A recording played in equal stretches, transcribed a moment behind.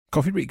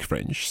Coffee Break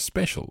French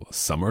Special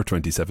Summer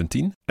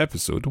 2017,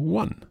 Episode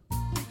 1.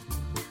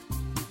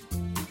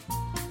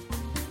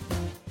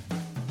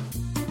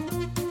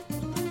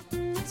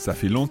 Ça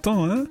fait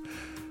longtemps, hein?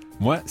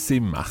 Moi, c'est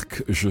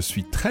Marc. Je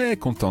suis très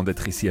content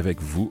d'être ici avec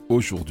vous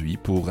aujourd'hui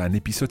pour un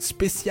épisode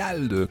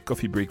spécial de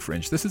Coffee Break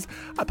French. This is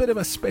a bit of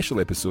a special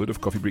episode of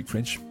Coffee Break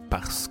French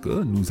parce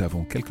que nous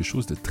avons quelque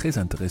chose de très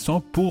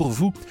intéressant pour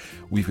vous.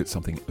 We've got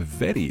something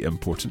very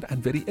important and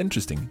very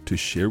interesting to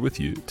share with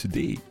you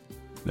today.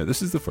 Now,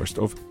 this is the first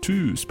of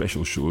two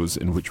special shows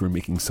in which we're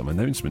making some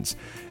announcements.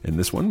 In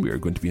this one, we are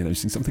going to be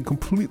announcing something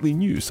completely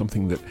new,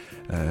 something that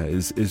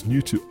is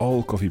new to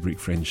all Coffee Break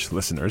French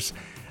listeners.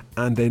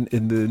 And then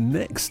in the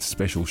next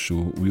special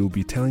show, we'll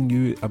be telling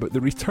you about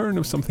the return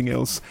of something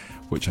else,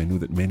 which I know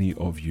that many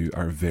of you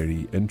are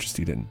very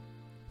interested in.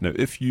 Now,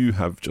 if you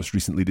have just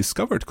recently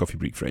discovered Coffee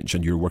Break French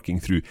and you're working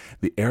through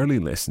the early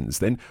lessons,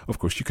 then of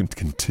course you can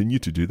continue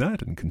to do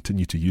that and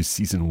continue to use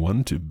Season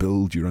 1 to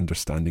build your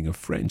understanding of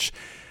French.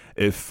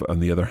 If, on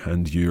the other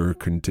hand, you're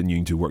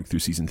continuing to work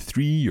through Season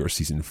 3 or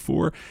Season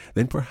 4,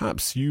 then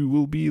perhaps you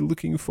will be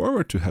looking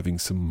forward to having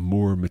some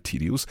more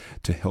materials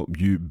to help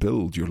you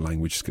build your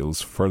language skills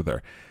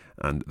further.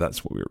 And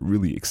that's what we're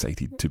really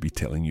excited to be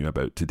telling you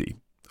about today.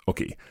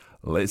 Okay,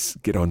 let's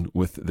get on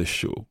with the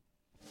show.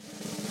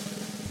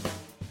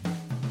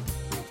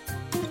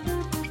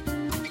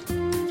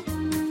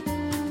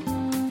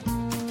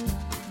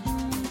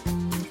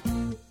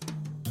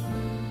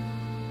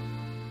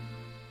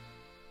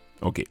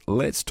 Okay,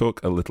 let's talk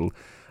a little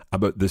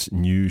about this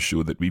new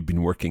show that we've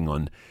been working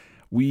on.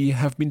 We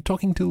have been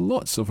talking to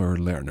lots of our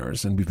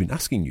learners and we've been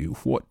asking you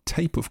what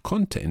type of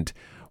content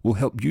will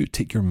help you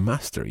take your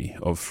mastery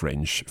of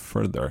French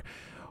further.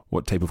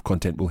 What type of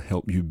content will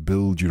help you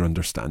build your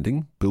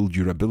understanding, build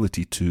your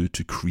ability to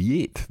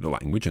create the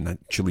language and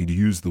actually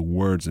use the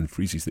words and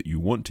phrases that you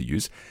want to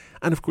use.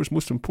 And of course,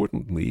 most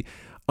importantly,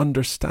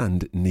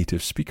 understand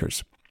native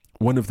speakers.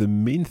 One of the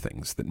main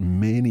things that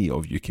many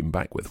of you came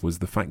back with was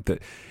the fact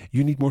that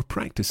you need more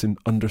practice in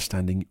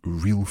understanding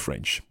real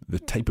French, the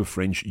type of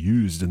French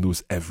used in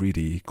those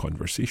everyday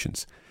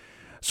conversations.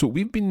 So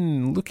we've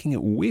been looking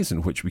at ways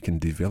in which we can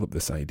develop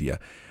this idea,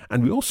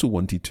 and we also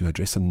wanted to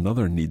address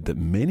another need that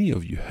many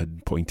of you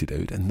had pointed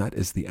out, and that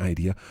is the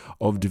idea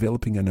of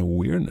developing an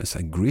awareness,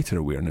 a greater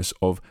awareness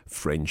of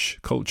French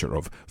culture,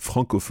 of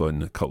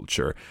Francophone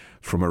culture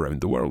from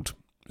around the world.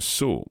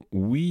 So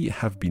we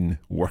have been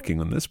working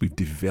on this, we've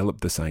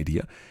developed this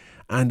idea,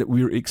 and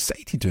we're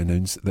excited to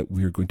announce that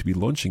we're going to be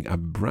launching a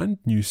brand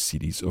new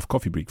series of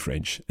Coffee Break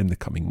French in the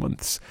coming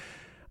months.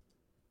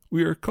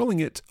 We are calling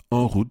it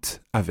En route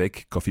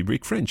avec Coffee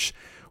Break French,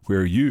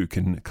 where you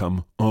can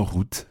come en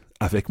route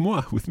avec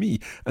moi, with me,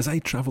 as I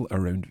travel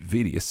around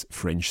various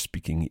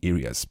French-speaking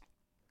areas.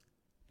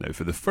 Now,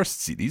 for the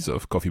first series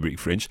of Coffee Break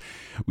French,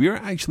 we are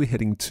actually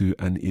heading to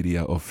an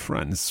area of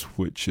France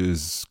which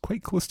is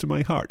quite close to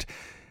my heart.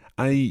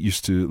 I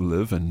used to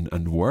live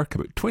and work.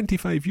 About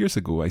 25 years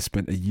ago, I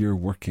spent a year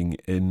working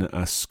in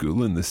a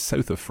school in the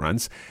south of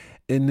France,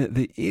 in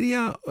the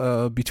area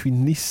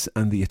between Nice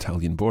and the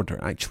Italian border,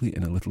 actually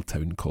in a little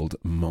town called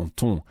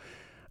Menton.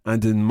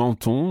 And in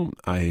Menton,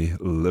 I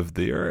lived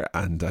there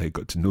and I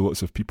got to know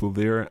lots of people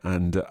there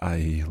and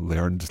I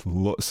learned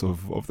lots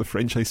of the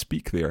French I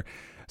speak there.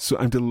 So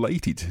I'm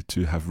delighted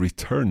to have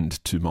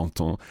returned to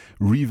Menton,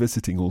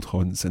 revisiting old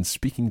haunts and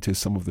speaking to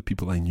some of the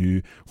people I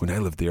knew when I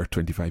lived there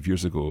 25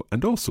 years ago,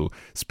 and also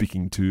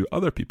speaking to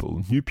other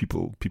people, new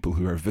people, people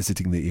who are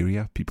visiting the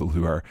area, people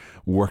who are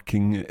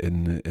working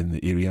in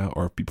the area,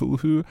 or people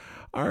who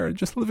are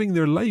just living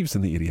their lives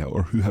in the area,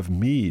 or who have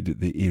made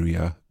the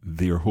area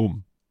their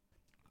home.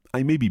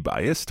 I may be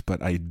biased,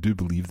 but I do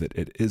believe that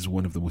it is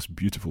one of the most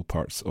beautiful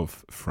parts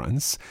of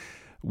France,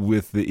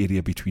 with the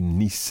area between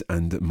Nice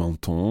and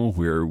Menton,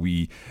 where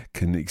we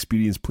can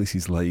experience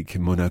places like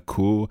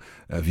Monaco,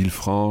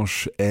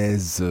 Villefranche,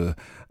 Aise,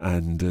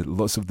 and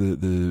lots of the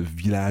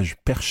villages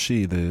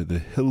perchés, the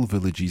hill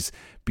villages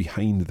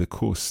behind the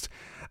coast.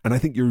 And I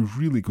think you're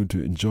really going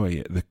to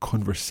enjoy the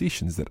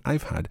conversations that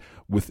I've had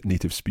with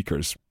native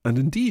speakers, and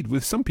indeed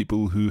with some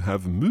people who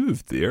have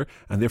moved there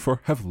and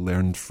therefore have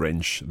learned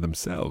French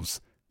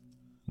themselves.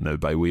 Now,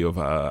 by way of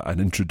an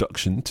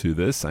introduction to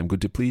this, I'm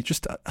going to play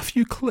just a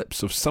few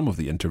clips of some of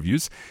the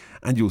interviews,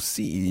 and you'll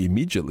see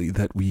immediately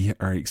that we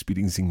are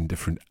experiencing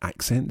different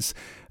accents,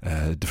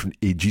 different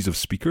ages of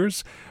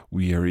speakers,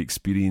 we are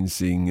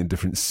experiencing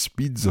different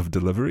speeds of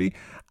delivery,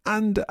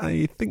 and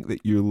I think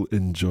that you'll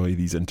enjoy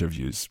these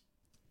interviews.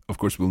 Of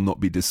course, we'll not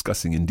be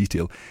discussing in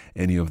detail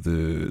any of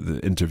the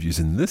interviews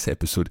in this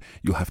episode.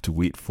 You'll have to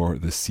wait for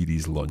the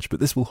series launch, but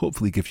this will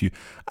hopefully give you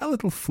a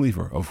little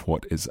flavour of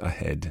what is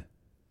ahead.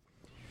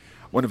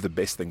 One of the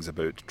best things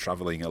about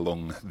travelling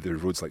along the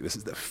roads like this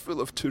is they're full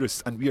of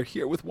tourists, and we are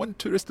here with one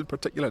tourist in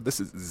particular.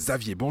 This is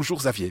Xavier. Bonjour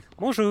Xavier.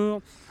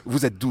 Bonjour.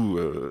 Vous êtes d'où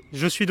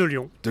Je suis de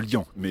Lyon. De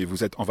Lyon, mais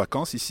vous êtes en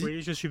vacances ici?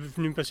 Oui, je suis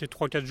venu passer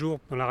 3-4 jours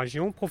dans la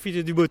région,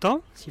 profiter du beau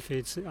temps, s'il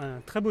fait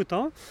un très beau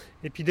temps,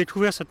 et puis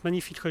découvrir cette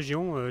magnifique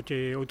région qui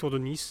est autour de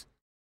Nice.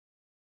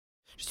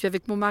 Je suis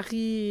avec mon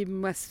mari,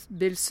 ma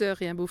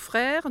belle-sœur et un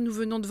beau-frère. Nous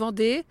venons de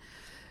Vendée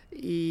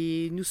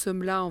et nous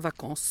sommes là en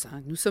vacances.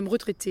 Nous sommes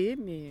retraités,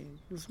 mais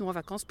nous venons en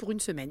vacances pour une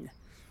semaine.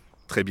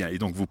 Très bien. Et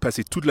donc, vous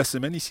passez toute la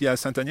semaine ici à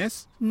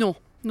Sainte-Agnès ? Non.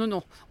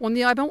 On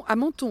est à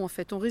Menton en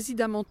fait. On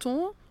réside à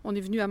Menton. On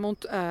est venu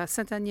à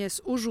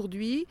Sainte-Agnès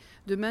aujourd'hui.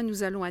 Demain,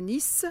 nous allons à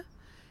Nice.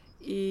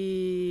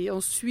 Et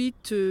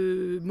ensuite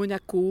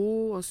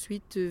Monaco,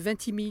 ensuite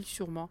Vintimille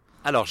sûrement.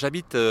 Alors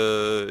j'habite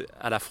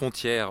à la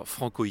frontière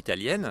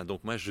franco-italienne,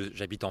 donc moi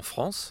j'habite en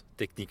France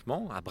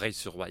techniquement, à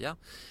Breil-sur-Roya,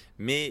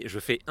 mais je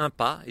fais un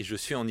pas et je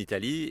suis en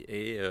Italie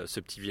et ce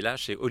petit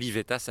village c'est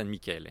Olivetta San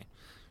Michele.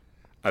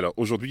 Alors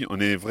aujourd'hui, on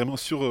est vraiment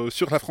sur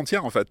la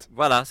frontière en fait.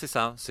 Voilà, c'est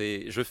ça,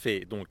 je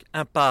fais donc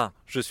un pas,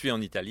 je suis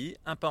en Italie,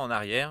 un pas en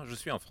arrière, je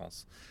suis en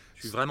France.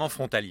 Je suis vraiment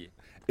frontalier.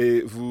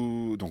 Et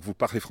vous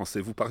parlez français,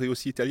 vous parlez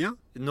aussi italien ?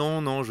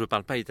 Non, je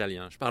parle pas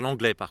italien. Je parle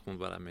anglais par contre,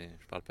 voilà, mais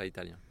je parle pas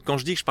italien. Quand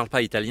je dis que je parle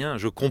pas italien,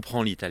 je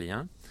comprends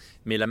l'italien,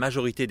 mais la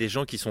majorité des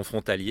gens qui sont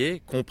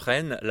frontaliers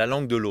comprennent la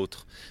langue de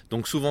l'autre.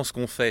 Donc souvent ce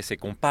qu'on fait, c'est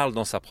qu'on parle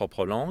dans sa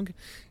propre langue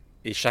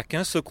et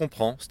chacun se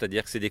comprend,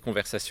 c'est-à-dire que c'est des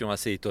conversations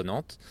assez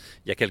étonnantes.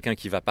 Il y a quelqu'un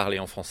qui va parler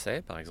en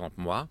français, par exemple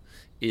moi,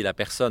 et la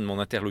personne, mon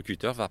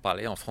interlocuteur, va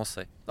parler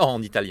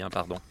en italien,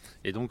 pardon.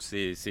 Et donc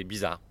c'est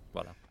bizarre,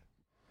 voilà.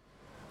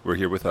 We're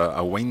here with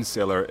a wine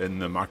cellar in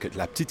the market,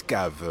 La Petite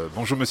Cave.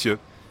 Bonjour monsieur.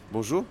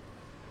 Bonjour.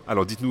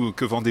 Alors dites-nous,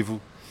 que vendez-vous ?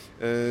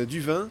 Du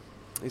vin,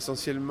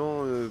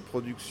 essentiellement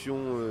production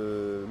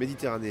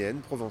méditerranéenne,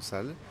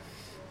 provençale,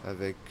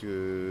 avec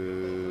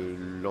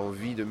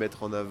l'envie de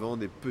mettre en avant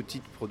des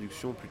petites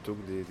productions plutôt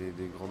que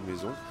des grandes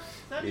maisons.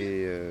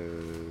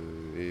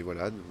 Et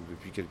voilà,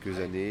 depuis quelques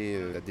années,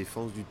 la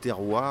défense du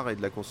terroir et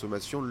de la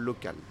consommation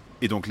locale.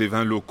 Et donc les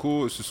vins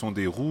locaux, ce sont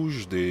des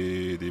rouges,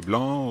 des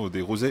blancs,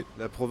 des rosés ?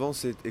 La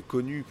Provence est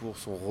connue pour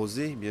son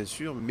rosé, bien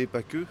sûr, mais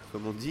pas que,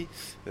 comme on dit,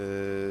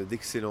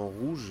 d'excellents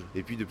rouges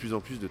et puis de plus en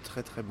plus de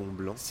très très bons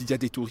blancs. S'il y a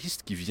des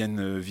touristes qui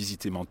viennent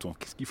visiter Menton,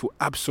 qu'est-ce qu'il faut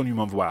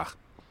absolument voir ?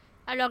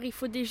 Alors il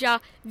faut déjà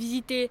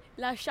visiter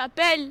la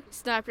chapelle,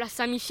 c'est dans la place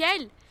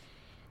Saint-Michel.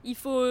 Il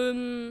faut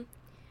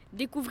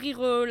découvrir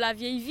la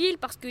vieille ville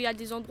parce qu'il y a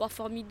des endroits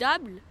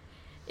formidables.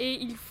 Et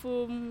il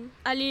faut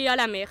aller à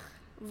la mer,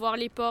 voir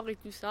les ports et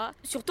tout ça,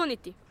 surtout en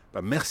été.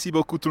 Merci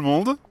beaucoup tout le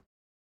monde.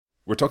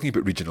 We're talking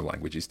about regional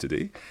languages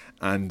today,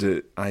 and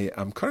I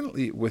am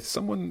currently with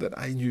someone that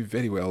I knew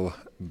very well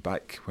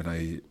back when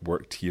I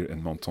worked here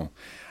in Menton.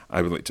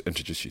 I would like to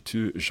introduce you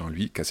to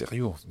Jean-Louis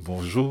Caserio.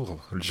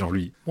 Bonjour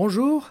Jean-Louis.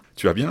 Bonjour.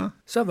 Tu vas bien ?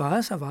 Ça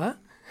va, ça va.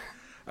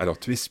 Alors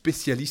tu es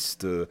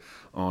spécialiste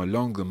en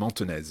langue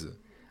mentonnaise.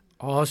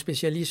 Oh,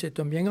 spécialiste c'est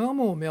un bien grand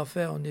mot, mais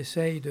enfin on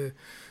essaye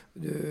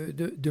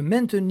de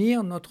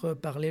maintenir notre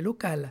parler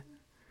local.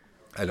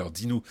 Alors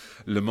dis-nous,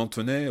 le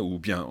mentonnais, ou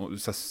bien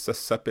ça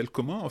s'appelle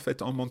comment en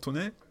fait en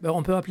mentonnais ?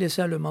 On peut appeler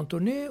ça le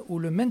mentonnais ou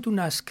le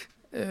mentounasque.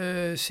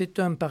 C'est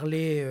un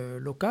parler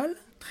local,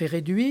 très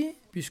réduit,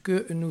 puisque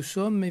nous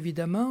sommes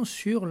évidemment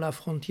sur la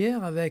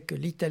frontière avec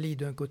l'Italie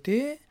d'un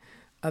côté,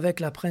 avec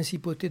la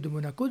principauté de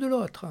Monaco de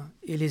l'autre,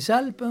 et les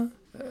Alpes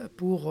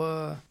pour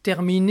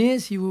terminer,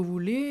 si vous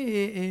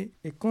voulez,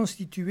 et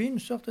constituer une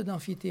sorte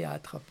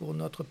d'amphithéâtre pour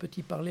notre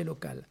petit parler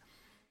local.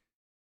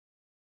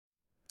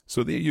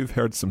 So there you've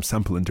heard some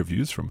sample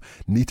interviews from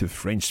native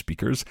French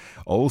speakers,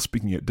 all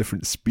speaking at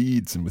different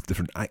speeds and with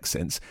different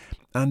accents.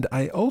 And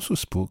I also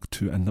spoke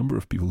to a number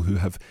of people who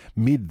have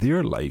made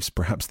their lives,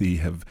 perhaps they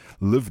have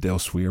lived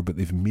elsewhere, but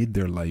they've made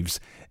their lives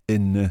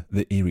in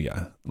the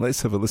area.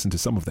 Let's have a listen to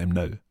some of them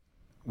now.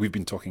 We've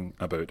been talking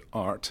about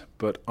art,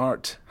 but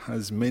art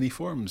has many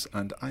forms,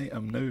 and I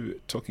am now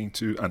talking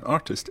to an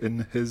artist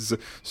in his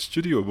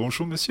studio.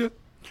 Bonjour, monsieur.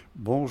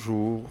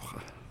 Bonjour.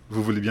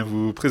 Vous voulez bien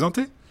vous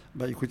présenter ?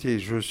 Écoutez,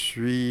 je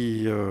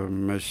suis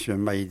monsieur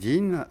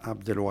Maïdine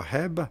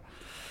Abdelwaheb,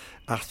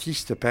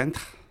 artiste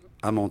peintre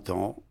à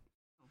Menton.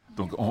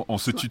 Donc on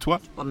se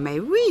tutoie ? Mais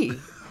oui.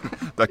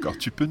 D'accord,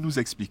 tu peux nous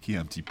expliquer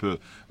un petit peu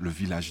le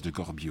village de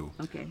Gorbio ?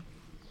 Ok.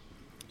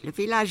 Le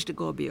village de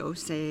Gorbio,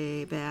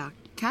 c'est vers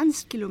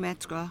 15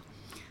 km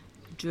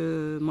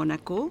de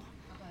Monaco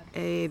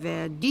et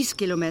vers 10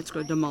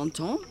 km de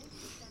Menton.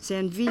 C'est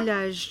un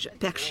village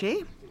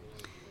perché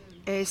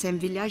et c'est un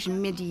village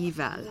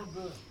médiéval.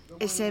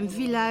 Et c'est un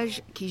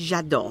village que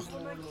j'adore.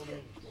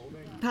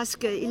 Parce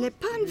qu'il n'est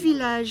pas un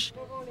village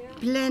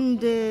plein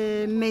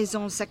de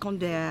maisons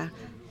secondaires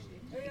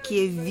qui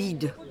est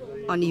vide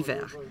en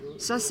hiver.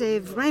 Ça, c'est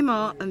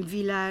vraiment un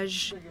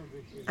village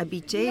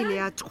habité. Il y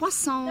a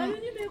 300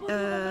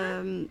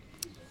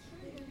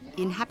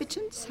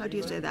 inhabitants, how do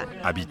you say that?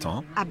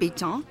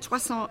 Habitants,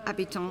 300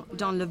 habitants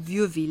dans le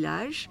vieux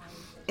village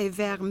et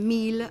vers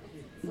 1000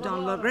 dans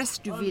le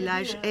reste du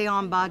village et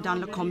en bas dans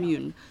la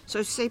commune.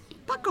 So, c'est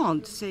pas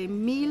grand, c'est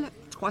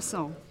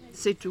 1300,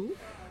 c'est tout.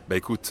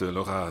 Écoute,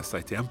 Laura, ça a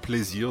été un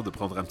plaisir de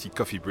prendre un petit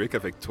coffee break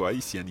avec toi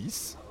ici à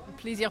Nice.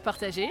 Plaisir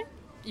partagé.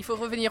 Il faut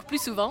revenir plus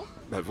souvent.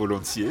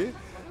 Volontiers.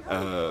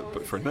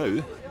 But for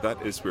now, that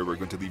is where we're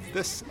going to leave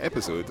this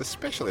episode, this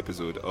special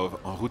episode of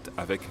En route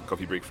avec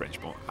Coffee Break French.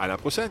 Bon, à la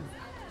prochaine.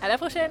 À la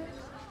prochaine.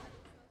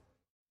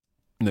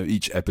 Now,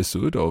 each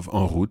episode of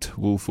En Route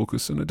will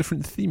focus on a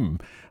different theme,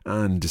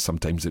 and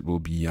sometimes it will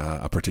be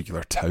a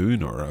particular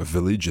town or a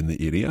village in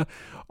the area,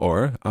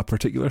 or a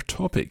particular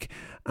topic.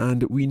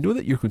 And we know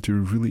that you're going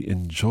to really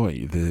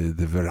enjoy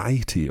the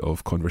variety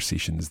of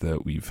conversations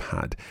that we've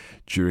had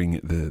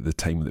during the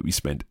time that we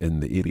spent in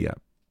the area.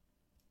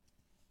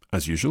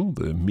 As usual,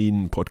 the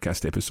main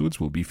podcast episodes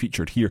will be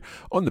featured here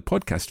on the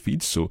podcast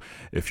feed, so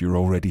if you're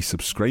already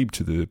subscribed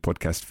to the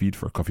podcast feed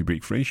for Coffee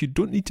Break French, you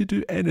don't need to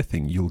do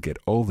anything. You'll get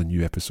all the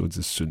new episodes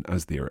as soon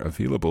as they are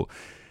available.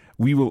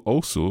 We will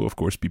also, of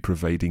course, be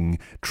providing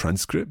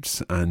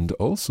transcripts and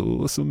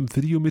also some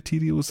video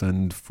materials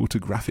and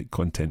photographic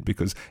content,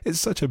 because it's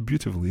such a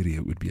beautiful area.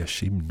 It would be a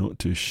shame not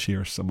to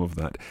share some of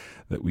that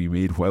we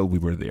made while we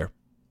were there.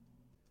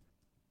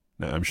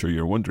 Now, I'm sure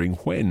you're wondering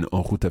when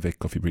En Route avec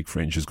Coffee Break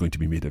French is going to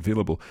be made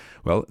available.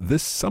 Well,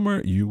 this summer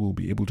you will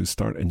be able to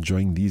start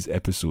enjoying these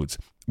episodes.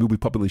 We'll be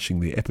publishing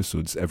the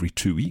episodes every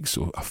 2 weeks,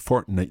 so a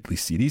fortnightly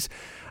series,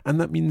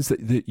 and that means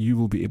that you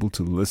will be able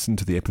to listen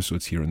to the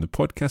episodes here in the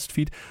podcast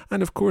feed,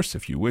 and of course,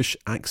 if you wish,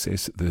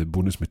 access the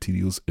bonus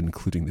materials,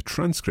 including the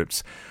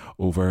transcripts,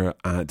 over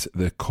at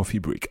the Coffee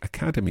Break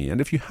Academy. And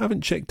if you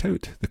haven't checked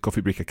out the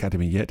Coffee Break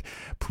Academy yet,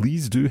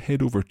 please do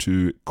head over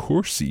to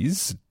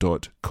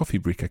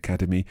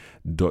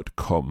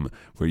courses.coffeebreakacademy.com,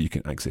 where you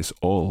can access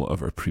all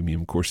of our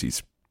premium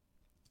courses.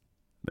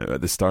 Now,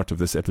 at the start of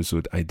this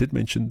episode, I did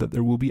mention that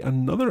there will be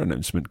another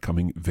announcement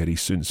coming very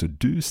soon, so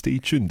do stay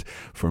tuned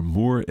for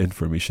more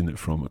information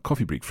from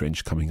Coffee Break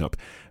French coming up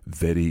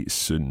very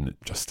soon.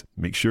 Just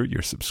make sure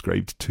you're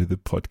subscribed to the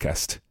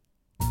podcast.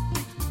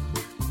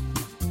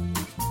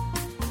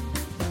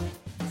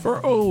 For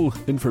all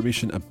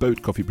information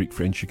about Coffee Break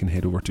French, you can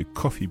head over to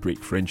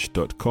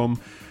coffeebreakfrench.com.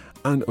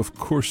 And of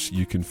course,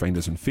 you can find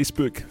us on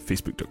Facebook,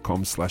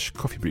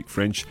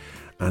 facebook.com/coffeebreakfrench,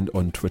 and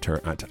on Twitter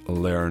at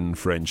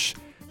LearnFrench.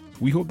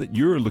 We hope that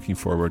you're looking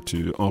forward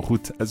to En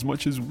Route as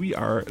much as we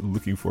are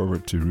looking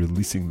forward to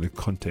releasing the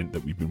content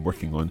that we've been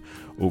working on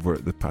over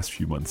the past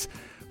few months.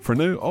 For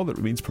now, all that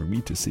remains for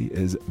me to say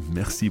is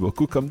merci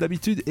beaucoup comme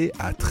d'habitude et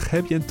à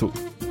très bientôt.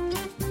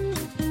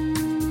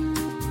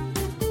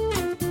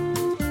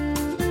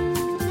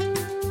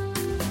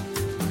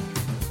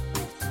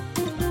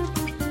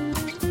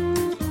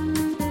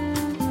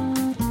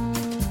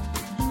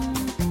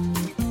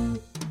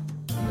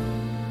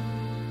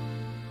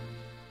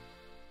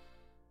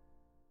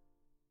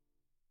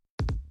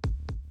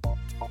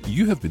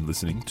 You have been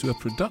listening to a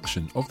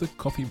production of the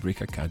Coffee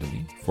Break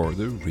Academy for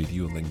the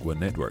Radiolingua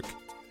Network.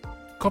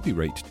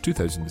 Copyright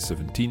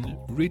 2017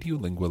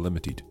 Radiolingua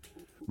Limited.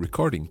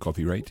 Recording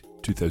copyright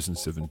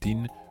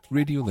 2017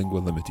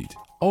 Radiolingua Limited.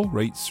 All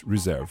rights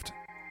reserved.